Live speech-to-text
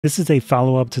This is a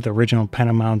follow-up to the original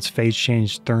Pano-Mounts phase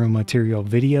change thermal material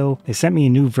video. They sent me a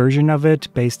new version of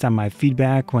it based on my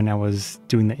feedback when I was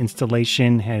doing the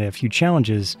installation, had a few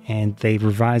challenges, and they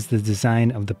revised the design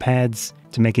of the pads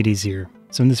to make it easier.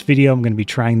 So in this video, I'm going to be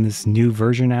trying this new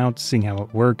version out, seeing how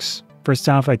it works. First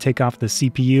off, I take off the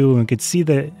CPU and you can see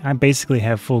that I basically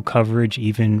have full coverage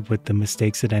even with the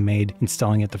mistakes that I made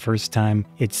installing it the first time.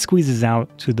 It squeezes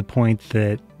out to the point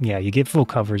that, yeah, you get full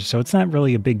coverage, so it's not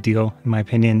really a big deal in my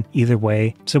opinion either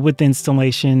way. So with the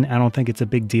installation, I don't think it's a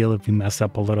big deal if you mess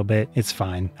up a little bit, it's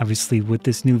fine. Obviously with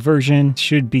this new version, it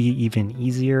should be even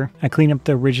easier. I clean up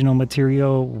the original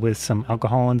material with some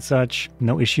alcohol and such,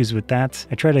 no issues with that.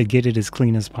 I try to get it as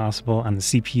clean as possible on the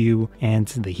CPU and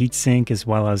the heatsink as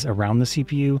well as around the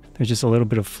CPU. There's just a little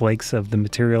bit of flakes of the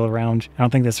material around. I don't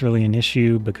think that's really an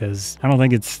issue because I don't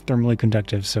think it's thermally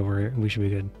conductive, so we should be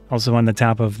good. Also on the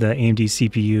top of the AMD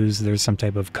CPUs, there's some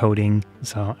type of coating,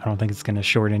 so I don't think it's going to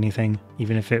short anything,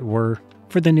 even if it were.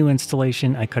 For the new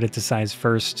installation, I cut it to size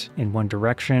first in one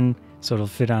direction, so it'll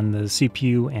fit on the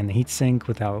CPU and the heatsink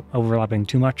without overlapping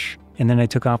too much. And then I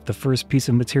took off the first piece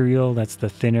of material, that's the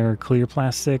thinner clear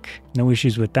plastic. No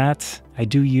issues with that. I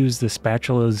do use the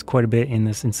spatulas quite a bit in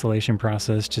this installation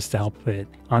process just to help it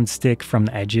unstick from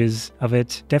the edges of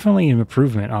it. Definitely an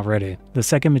improvement already. The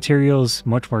second material is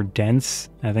much more dense.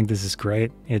 I think this is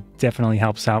great. It definitely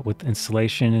helps out with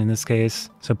installation in this case.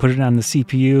 So put it on the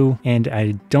CPU and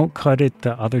I don't cut it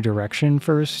the other direction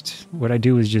first. What I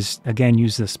do is just, again,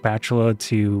 use the spatula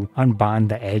to unbond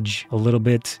the edge a little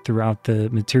bit throughout the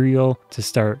material to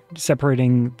start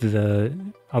separating the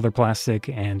other plastic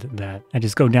and that. I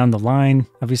just go down the line.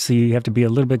 Obviously you have to be a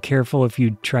little bit careful if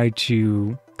you try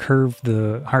to curve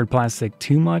the hard plastic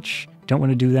too much. Don't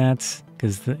want to do that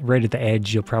because right at the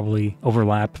edge you'll probably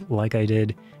overlap like I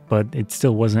did, but it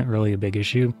still wasn't really a big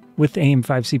issue. With AM5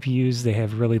 CPUs, they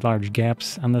have really large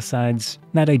gaps on the sides.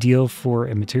 Not ideal for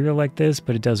a material like this,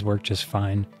 but it does work just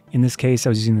fine. In this case, I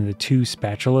was using the two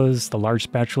spatulas, the large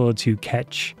spatula to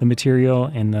catch the material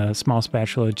and the small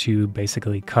spatula to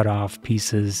basically cut off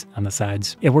pieces on the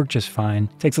sides. It worked just fine.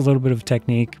 Takes a little bit of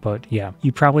technique, but yeah,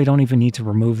 you probably don't even need to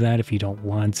remove that if you don't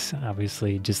want.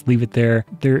 Obviously, just leave it there.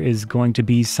 There is going to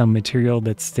be some material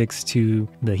that sticks to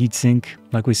the heatsink,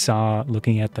 like we saw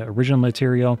looking at the original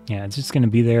material. Yeah, it's just going to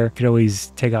be there. You could always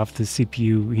take off the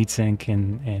CPU heatsink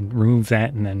and remove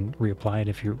that and then reapply it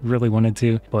if you really wanted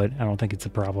to, but I don't think it's a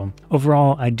problem.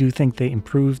 Overall, I do think they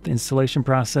improved the installation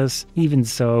process. Even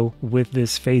so, with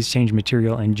this phase change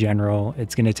material in general,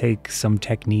 it's going to take some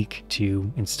technique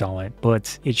to install it,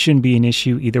 but it shouldn't be an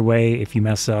issue either way if you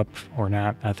mess up or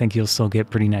not. I think you'll still get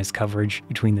pretty nice coverage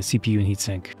between the CPU and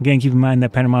heatsink. Again, keep in mind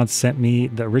that Pano-Mounts sent me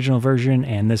the original version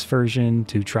and this version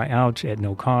to try out at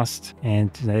no cost,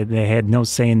 and they had no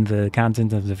say in the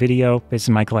content of the video based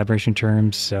on my collaboration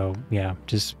terms, so yeah,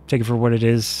 just take it for what it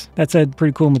is. That said,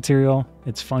 pretty cool material.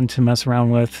 It's fun to mess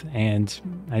around with, and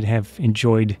I'd have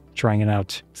enjoyed trying it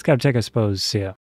out. It's got a tech, I suppose. Yeah.